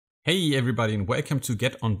Hey everybody and welcome to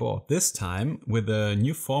Get On Board. This time with a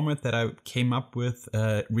new format that I came up with,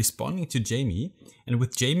 Responding to Jamey. And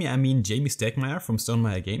with Jamey I mean Jamey Stegmaier from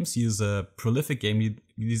Stegmaier Games. He is a prolific game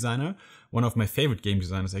designer, one of my favorite game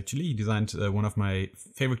designers actually. He designed one of my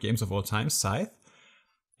favorite games of all time, Scythe.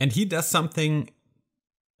 And he does something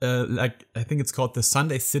like, I think it's called the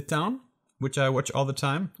Sunday Sitdown, which I watch all the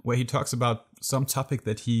time, where he talks about some topic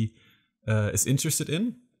that he is interested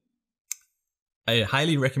in. I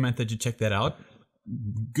highly recommend that you check that out.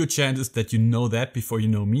 Good chances that you know that before you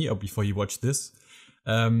know me or before you watch this.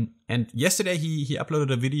 And yesterday he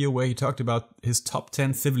uploaded a video where he talked about his top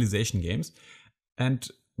 10 Civilization games. And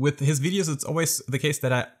with his videos, it's always the case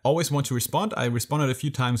that I always want to respond. I responded a few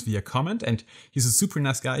times via comment, and he's a super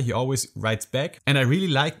nice guy. He always writes back, and I really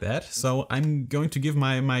like that. So I'm going to give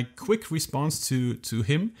my quick response to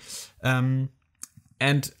him. And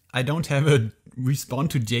I don't have a respond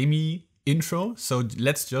to Jamey intro, so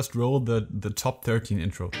let's just roll the top 13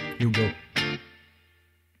 intro. Here we go.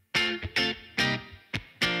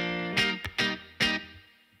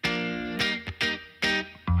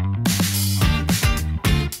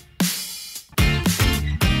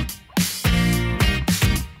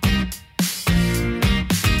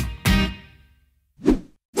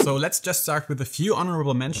 So let's just start with a few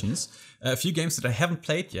honorable mentions, a few games that I haven't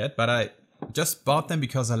played yet, but I just bought them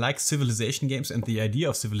because I like Civilization games and the idea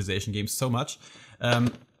of Civilization games so much.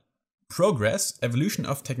 Progress, Evolution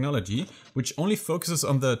of Technology, which only focuses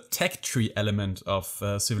on the tech tree element of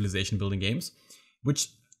civilization building games, which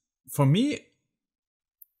for me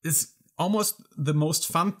is almost the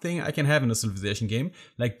most fun thing I can have in a civilization game,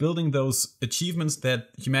 like building those achievements that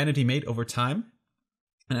humanity made over time.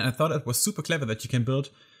 And I thought it was super clever that you can build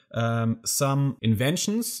some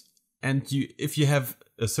inventions, and if you have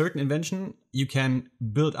a certain invention, you can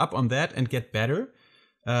build up on that and get better,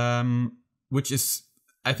 which is,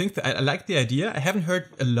 I think I like the idea. I haven't heard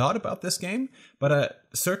a lot about this game, but I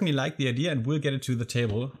certainly like the idea and will get it to the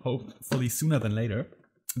table, hopefully sooner than later.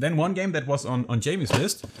 Then one game that was on Jamey's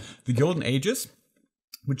list, The Golden Ages,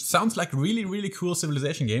 which sounds like a really, really cool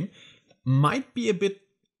civilization game, might be a bit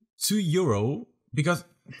too Euro, because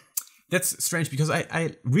that's strange, because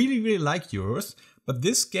I really, really like Euros, but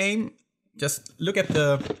this game, just look at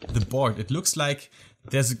the board. It looks like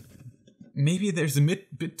maybe there's a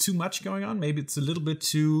bit too much going on. Maybe it's a little bit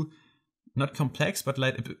too, not complex, but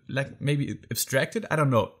like maybe abstracted. I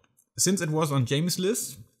don't know. Since it was on Jamey's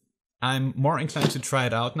list, I'm more inclined to try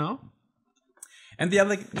it out now. And the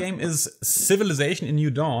other game is Civilization in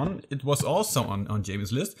New Dawn. It was also on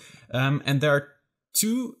Jamey's list. And there are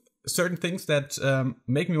two certain things that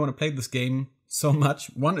make me want to play this game so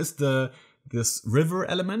much. One is this river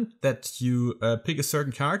element, that you pick a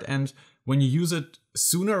certain card, and when you use it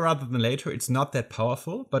sooner rather than later, it's not that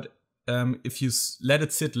powerful. But if you let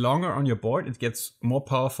it sit longer on your board, it gets more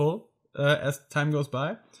powerful as time goes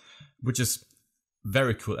by, which is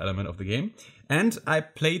very cool element of the game. And I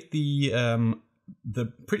played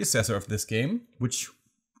the predecessor of this game, which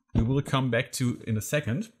we will come back to in a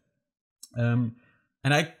second. And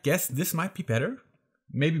I guess this might be better,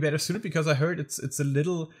 maybe better sooner, because I heard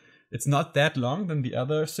it's not that long than the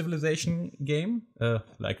other Civilization game,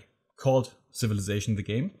 like called Civilization the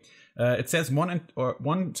game. It says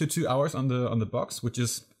 1 to 2 hours on the box, which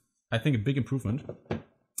is, I think, a big improvement.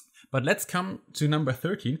 But let's come to number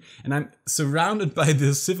 13, and I'm surrounded by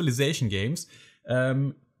the Civilization games.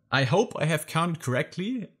 I hope I have counted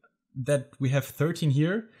correctly that we have 13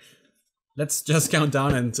 here. Let's just count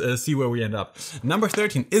down and see where we end up. Number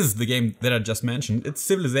 13 is the game that I just mentioned. It's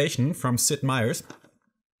Civilization from Sitdown.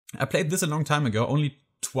 I played this a long time ago, only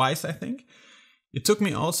twice I think. It took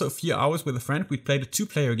me also a few hours with a friend. We played a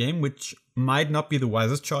 2-player game, which might not be the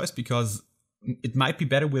wisest choice because it might be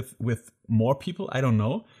better with more people, I don't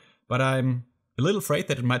know. But I'm a little afraid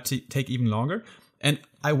that it might take even longer. And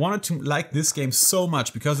I wanted to like this game so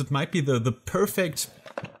much because it might be the perfect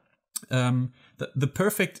the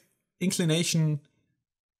perfect inclination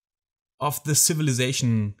of the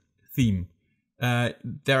civilization theme.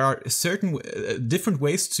 There are certain different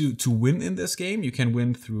ways to win in this game. You can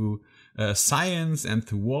win through science and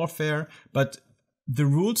through warfare, but the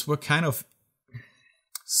rules were kind of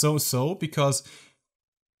so because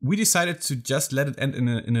we decided to just let it end in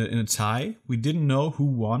a tie. We didn't know who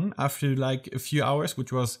won after like a few hours,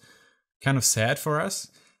 which was kind of sad for us.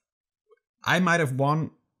 I might have won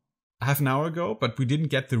half an hour ago, but we didn't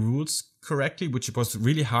get the rules correctly, which was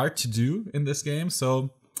really hard to do in this game.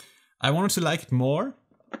 So I wanted to like it more,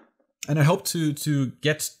 and I hope to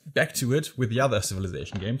get back to it with the other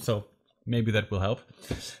Civilization games, so maybe that will help.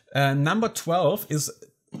 Number 12 is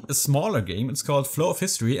a smaller game. It's called Flow of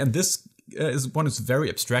History, and this is very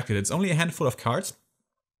abstracted. It's only a handful of cards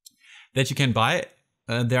that you can buy.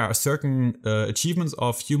 There are certain achievements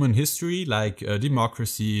of human history, like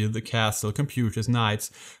democracy, the castle, computers,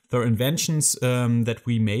 knights. There are inventions that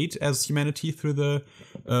we made as humanity through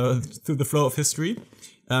the flow of history.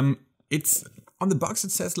 It's on the box.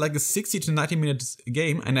 It says like a 60 to 90 minutes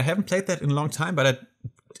game, and I haven't played that in a long time. But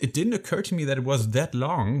it didn't occur to me that it was that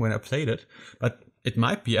long when I played it. But it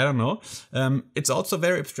might be. I don't know. It's also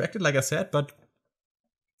very abstracted, like I said, but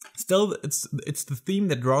still, it's the theme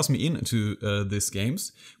that draws me into these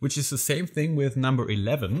games, which is the same thing with number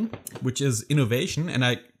 11, which is innovation. And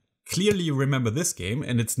I clearly remember this game,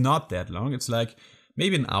 and it's not that long. It's like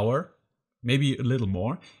maybe an hour, maybe a little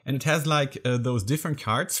more. And it has like those different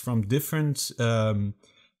cards from different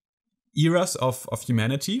eras of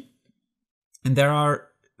humanity. And there are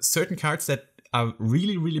certain cards that are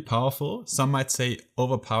really, really powerful. Some might say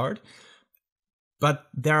overpowered. But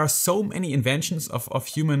there are so many inventions of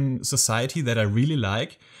human society that I really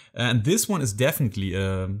like. And this one is definitely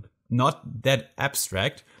not that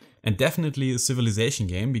abstract, and definitely a civilization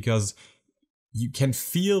game, because you can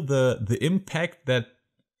feel the impact that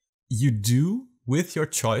you do with your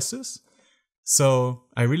choices. So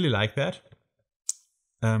I really like that.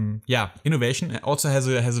 Yeah, innovation also has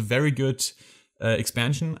a very good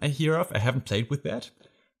expansion I hear of. I haven't played with that.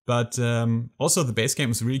 But also the base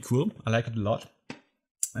game is really cool. I like it a lot.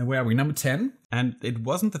 And where are we? Number 10. And it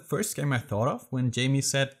wasn't the first game I thought of when Jamey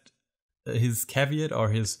said his caveat or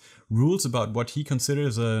his rules about what he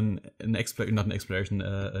considers a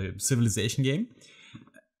civilization game.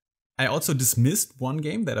 I also dismissed one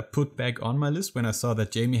game that I put back on my list when I saw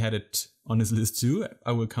that Jamey had it on his list too.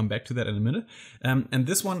 I will come back to that in a minute. And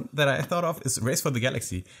this one that I thought of is Race for the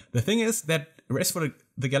Galaxy. The thing is that Race for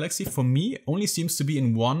the Galaxy for me only seems to be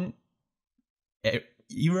in one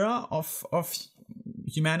era of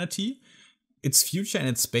humanity. It's future and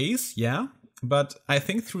it's space, yeah. But I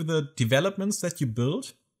think through the developments that you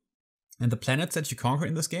build and the planets that you conquer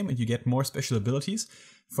in this game, and you get more special abilities,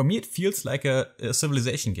 for me it feels like a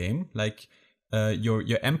civilization game. Like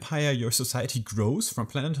your empire, your society grows from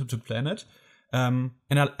planet to planet. And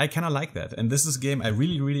I kind of like that. And this is a game I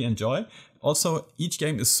really, really enjoy. Also, each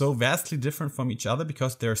game is so vastly different from each other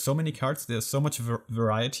because there are so many cards. There's so much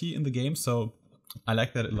variety in the game. So I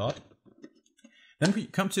like that a lot. Then we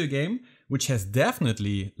come to a game which has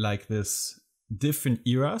definitely like this different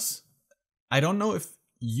eras. I don't know if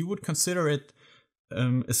you would consider it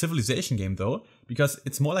a civilization game though, because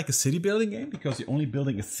it's more like a city building game because you're only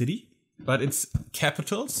building a city, but it's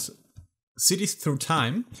capitals, cities through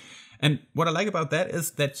time. And what I like about that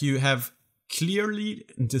is that you have clearly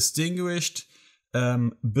distinguished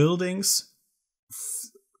buildings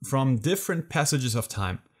from different passages of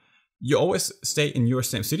time. You always stay in your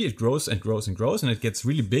same city. It grows and grows and grows, and it gets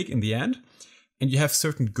really big in the end. And you have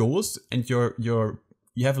certain goals, and you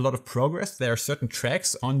have a lot of progress. There are certain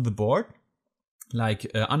tracks on the board, like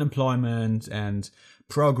unemployment and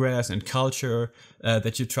progress and culture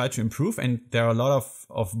that you try to improve. And there are a lot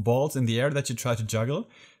of balls in the air that you try to juggle.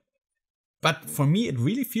 But for me, it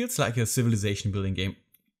really feels like a civilization building game.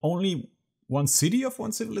 Only one city of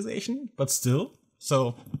one civilization, but still.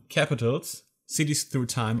 So capitals. Cities through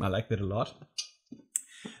time, I like that a lot.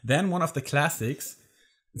 Then one of the classics,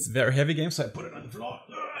 it's a very heavy game, so I put it on the floor.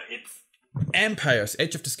 It's Empires,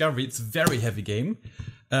 Age of Discovery. It's a very heavy game.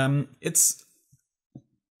 Is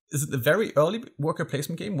it a very early worker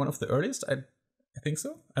placement game? One of the earliest? I think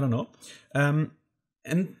so. I don't know.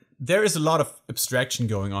 And there is a lot of abstraction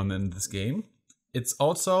going on in this game. It's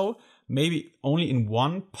also maybe only in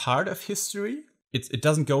one part of history. It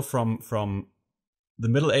doesn't go from the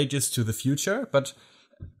Middle Ages to the future, but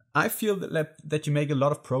I feel that you make a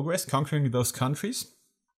lot of progress conquering those countries,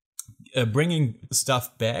 bringing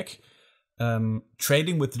stuff back,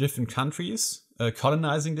 trading with different countries,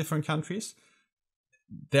 colonizing different countries.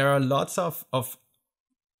 There are lots of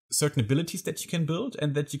certain abilities that you can build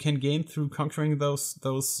and that you can gain through conquering those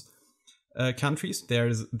countries. There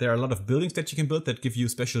are a lot of buildings that you can build that give you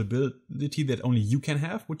special ability that only you can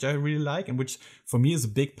have, which I really like, and which for me is a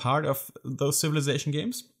big part of those civilization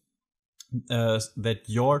games. That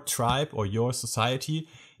your tribe or your society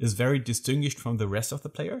is very distinguished from the rest of the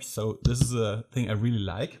players. So this is a thing I really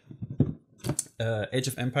like. Age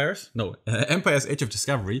of Empires? No, Empires Age of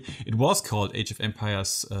Discovery. It was called Age of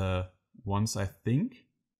Empires once, I think.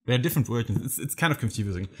 There are different versions. It's kind of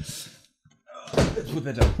confusing. Let's put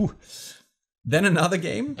that down. Whew. Then another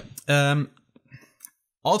game.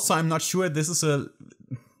 Also, I'm not sure this is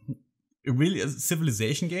really a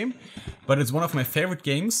civilization game, but it's one of my favorite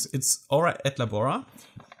games. It's Ora et Labora.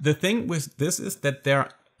 The thing with this is that there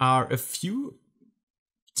are a few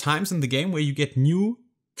times in the game where you get new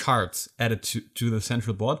cards added to the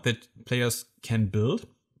central board that players can build.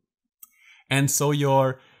 And so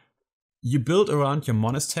you build around your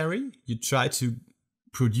monastery, you try to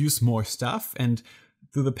produce more stuff, and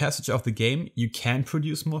through the passage of the game, you can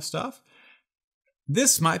produce more stuff.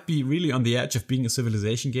 This might be really on the edge of being a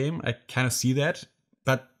civilization game. I kind of see that.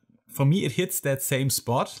 But for me, it hits that same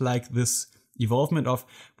spot, like this evolvement of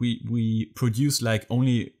we produce like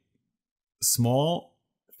only small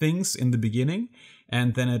things in the beginning,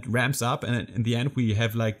 and then it ramps up, and in the end we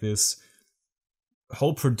have like this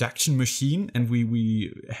whole production machine, and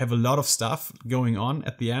we have a lot of stuff going on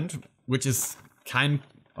at the end, which is kind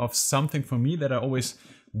of something for me that I always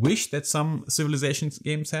wish that some civilization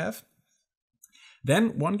games have.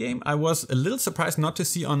 Then one game I was a little surprised not to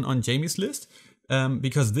see on Jamey's list,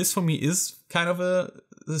 because this for me is kind of a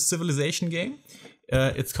civilization game.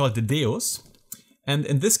 It's called The Deus. And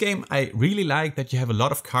in this game, I really like that you have a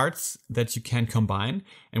lot of cards that you can combine.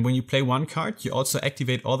 And when you play one card, you also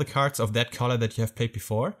activate all the cards of that color that you have played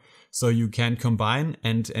before. So you can combine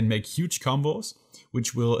and make huge combos,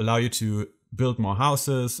 which will allow you to build more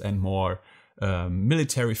houses and more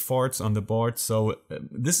military forts on the board. So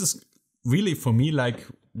this is really, for me, like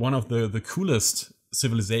one of the coolest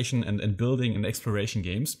civilization and building and exploration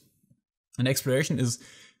games. And exploration is,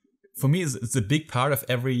 for me, it's a big part of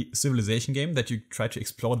every civilization game, that you try to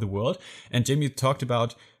explore the world. And Jamey talked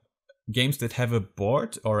about games that have a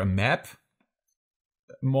board or a map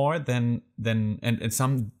more than and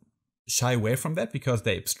some shy away from that because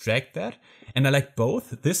they abstract that. And I like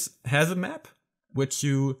both. This has a map, but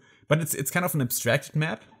it's kind of an abstracted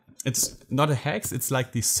map. It's not a hex, it's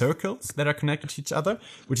like these circles that are connected to each other,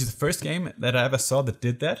 which is the first game that I ever saw that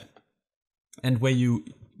did that. And where you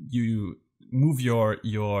move your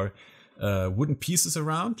wooden pieces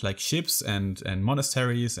around, like ships and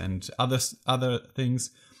monasteries and other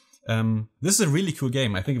things. This is a really cool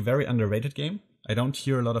game. I think a very underrated game. I don't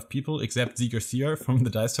hear a lot of people except Z Garcia from the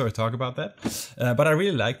Dice Tower talk about that. But I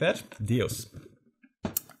really like that. Deus.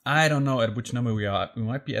 I don't know at which number we are. We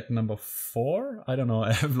might be at number 4. I don't know.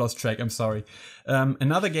 I have lost track. I'm sorry.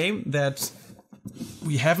 Another game that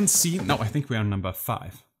we haven't seen. No, I think we are on number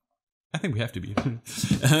 5. I think we have to be.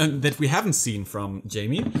 That we haven't seen from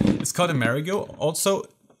Jamey. It's called Amerigo. Also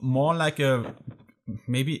more like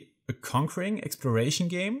maybe a conquering exploration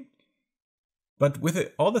game. But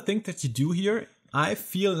with all the things that you do here, I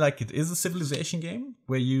feel like it is a civilization game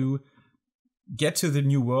where you get to the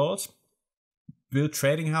new world, build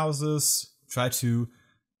trading houses, try to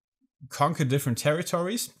conquer different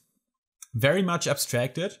territories. Very much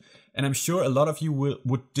abstracted. And I'm sure a lot of you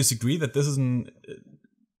would disagree that this is a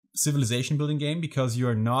civilization building game because you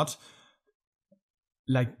are not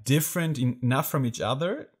like different enough from each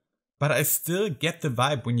other. But I still get the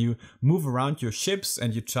vibe when you move around your ships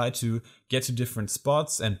and you try to get to different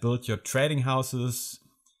spots and build your trading houses.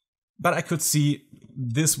 But I could see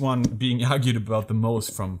this one being argued about the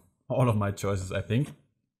most from all of my choices, I think.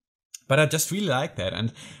 But I just really like that.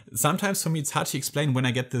 And sometimes for me, it's hard to explain when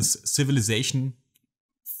I get this civilization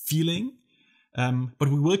feeling. But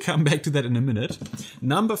we will come back to that in a minute.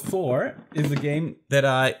 Number 4 is a game that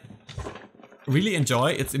I really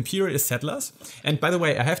enjoy. It's Imperial Settlers. And by the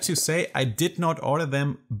way, I have to say, I did not order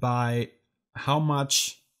them by how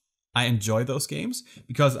much I enjoy those games,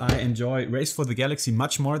 because I enjoy Race for the Galaxy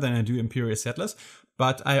much more than I do Imperial Settlers.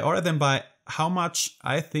 But I order them by how much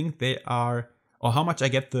I think they are, or how much I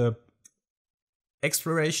get the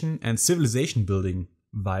exploration and civilization building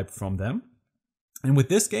vibe from them. And with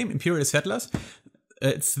this game, Imperial Settlers,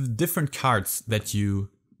 it's different cards that you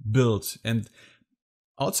build. And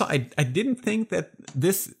also, I didn't think that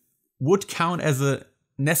this would count as a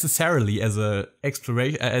necessarily as a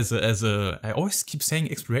exploration, I always keep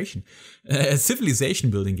saying exploration, a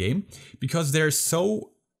civilization building game, because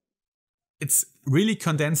it's really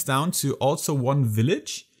condensed down to also one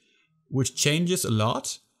village, which changes a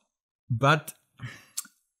lot. But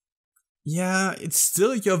yeah, it's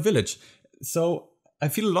still your village. So I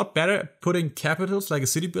feel a lot better putting capitals like a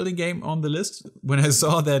city building game on the list when I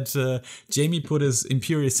saw that Jamey put his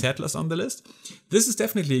Imperial Settlers on the list. This is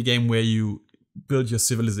definitely a game where you build your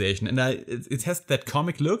civilization, and it has that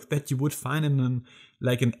comic look that you would find in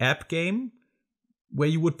an app game where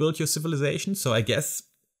you would build your civilization. So I guess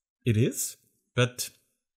it is, but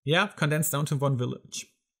yeah, condensed down to one village.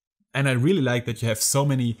 And I really like that you have so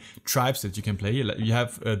many tribes that you can play. You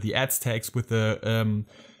have the Aztecs with the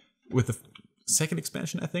second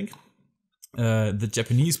expansion, I think. The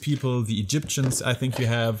Japanese people, the Egyptians, I think you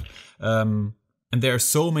have. And there are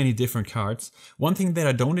so many different cards. One thing that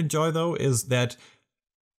I don't enjoy, though, is that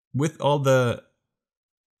with all the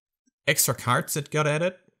extra cards that got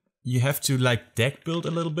added. You have to like deck build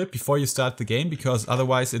a little bit before you start the game, because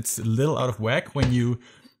otherwise it's a little out of whack when you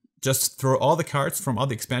just throw all the cards from all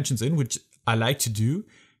the expansions in, which I like to do.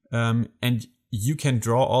 And you can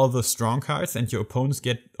draw all the strong cards and your opponents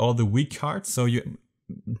get all the weak cards. So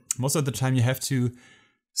most of the time you have to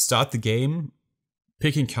start the game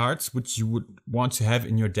picking cards which you would want to have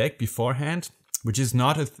in your deck beforehand, which is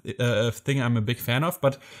not a thing I'm a big fan of,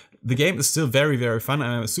 but the game is still very, very fun.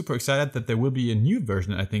 I'm super excited that there will be a new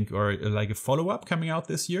version, I think, or like a follow-up coming out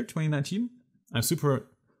this year, 2019. I'm super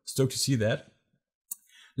stoked to see that.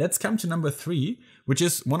 Let's come to number 3, which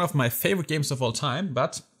is one of my favorite games of all time,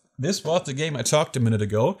 but this was the game I talked a minute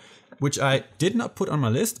ago, which I did not put on my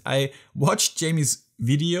list. I watched Jamey's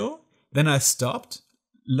video, then I stopped,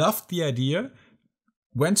 loved the idea,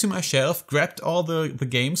 went to my shelf, grabbed all the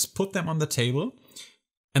games, put them on the table,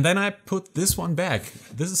 and then I put this one back.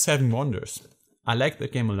 This is Seven Wonders. I like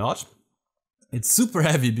that game a lot. It's super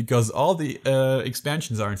heavy because all the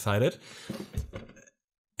expansions are inside it.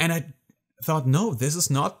 And I thought, no, this is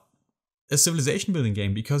not a civilization building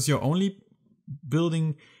game, because you're only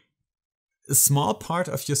building a small part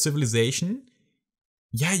of your civilization.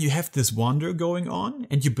 Yeah, you have this wonder going on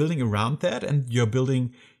and you're building around that, and you're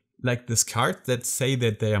building like this card that say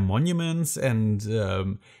that they are monuments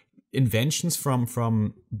and inventions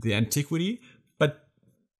from the antiquity, but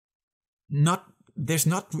there's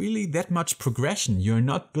not really that much progression. You're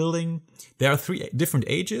not building. There are 3 different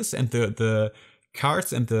ages, and the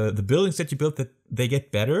cards and the buildings that you build, that they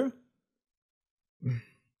get better.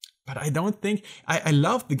 But I don't think I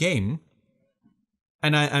love the game,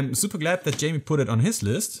 and I'm super glad that Jamey put it on his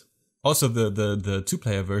list. Also the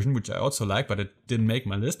 2-player version, which I also like, but it didn't make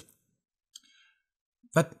my list.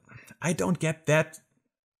 But I don't get that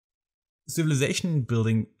civilization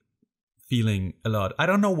building feeling a lot. I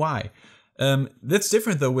don't know why. That's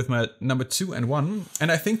different though with my number 2 and 1,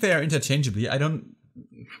 and I think they are interchangeably.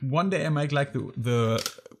 One day I might like the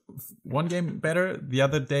one game better, the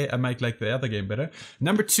other day I might like the other game better.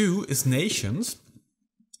 Number 2 is Nations,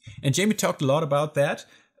 and Jamey talked a lot about that,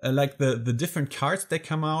 like the different cards that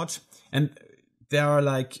come out, and there are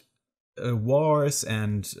like wars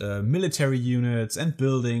and military units and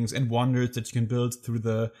buildings and wonders that you can build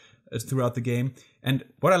throughout the game. And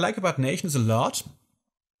what I like about Nations a lot,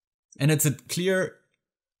 and it's a clear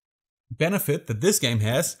benefit that this game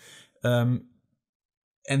has, and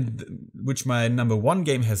which my number 1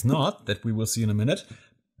 game has not, that we will see in a minute.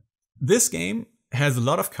 This game has a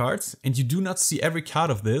lot of cards, and you do not see every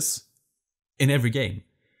card of this in every game.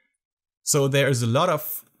 So there is a lot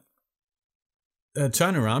of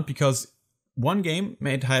turnaround, because one game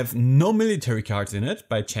might have no military cards in it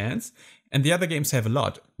by chance, and the other games have a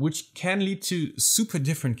lot, which can lead to super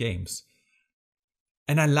different games.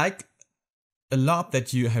 And I like a lot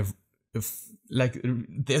that you have, like,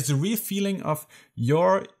 there's a real feeling of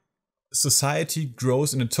your society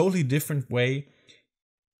grows in a totally different way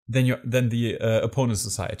than the opponent's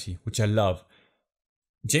society, which I love.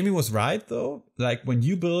 Jamey was right though, like when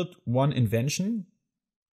you build one invention,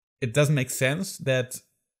 it doesn't make sense that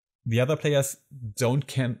the other players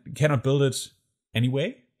cannot build it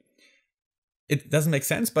anyway. It doesn't make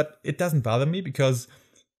sense, but it doesn't bother me, because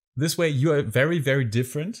this way you are very, very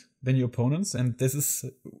different than your opponents, and this is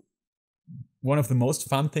one of the most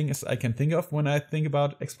fun things I can think of when I think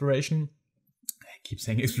about exploration. I keep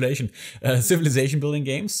saying exploration, civilization building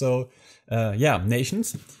games. So yeah,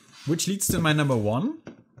 Nations, which leads to my number 1.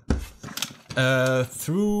 I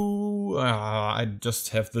just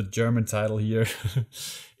have the German title here.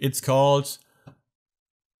 It's called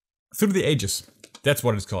Through the Ages. That's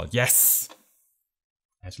what it's called. Yes!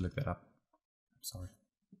 I had to look that up. I'm sorry.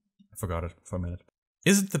 I forgot it for a minute.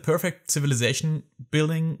 Is it the perfect civilization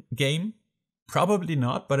building game? Probably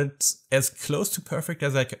not, but it's as close to perfect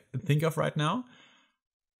as I can think of right now.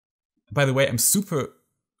 By the way, I'm super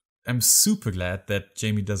glad that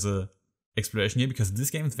Jamey does a exploration here, because this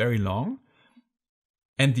game is very long.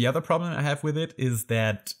 And the other problem I have with it is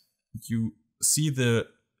that you see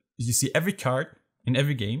every card in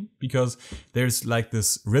every game, because there's like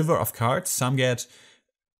this river of cards. Some get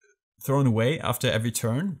thrown away after every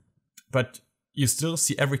turn, but you still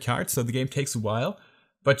see every card, so the game takes a while.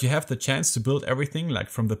 But you have the chance to build everything, like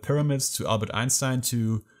from the pyramids to Albert Einstein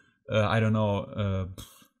to,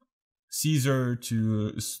 Caesar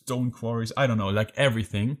to stone quarries. I don't know, like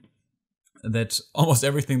everything. Almost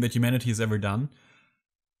everything that humanity has ever done.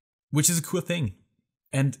 Which is a cool thing.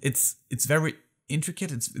 And it's very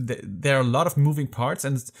intricate. There are a lot of moving parts,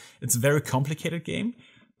 and it's a very complicated game.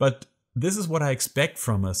 But this is what I expect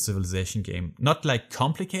from a civilization game. Not like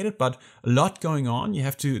complicated, but a lot going on. You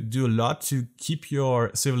have to do a lot to keep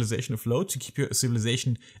your civilization afloat, to keep your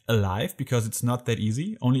civilization alive, because it's not that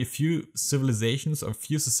easy. Only a few civilizations or a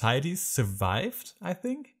few societies survived, I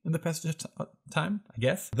think, in the passage of time, I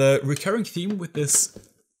guess. The recurring theme with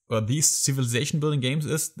these civilization building games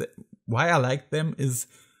is that why I like them is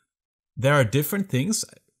there are different things.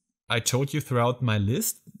 I told you throughout my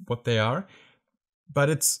list what they are, but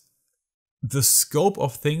it's the scope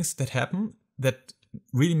of things that happen that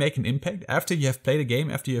really make an impact. After you have played a game,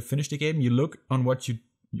 after you have finished a game, you look on what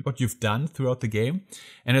you've done throughout the game,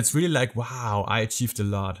 and it's really like, wow, I achieved a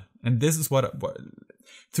lot. And this is what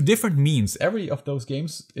to different means. Every of those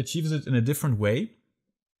games achieves it in a different way,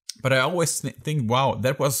 but I always think, wow,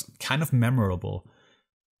 that was kind of memorable.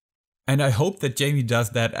 And I hope that Jamey does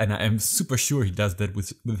that, and I am super sure he does that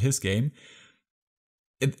with his game.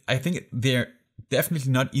 I think they're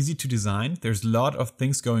definitely not easy to design. There's a lot of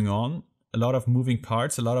things going on, a lot of moving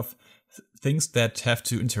parts, a lot of things that have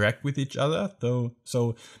to interact with each other.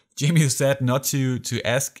 So Jamey said not to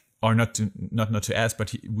ask, or not to ask,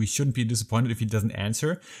 but we shouldn't be disappointed if he doesn't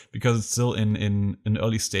answer, because it's still in an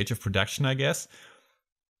early stage of production, I guess.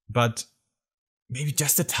 But maybe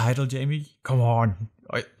just a title, Jamey. Come on,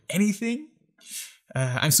 or anything.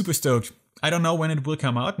 I'm super stoked. I don't know when it will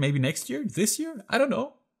come out. Maybe next year, this year. I don't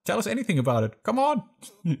know. Tell us anything about it. Come on.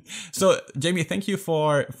 So, Jamey, thank you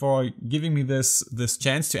for giving me this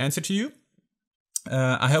chance to answer to you.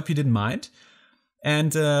 I hope you didn't mind.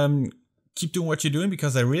 And keep doing what you're doing,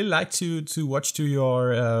 because I really like to watch to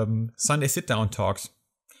your Sunday sit-down talks.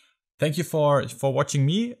 Thank you for watching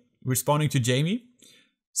me, responding to Jamey.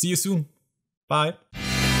 See you soon. Bye.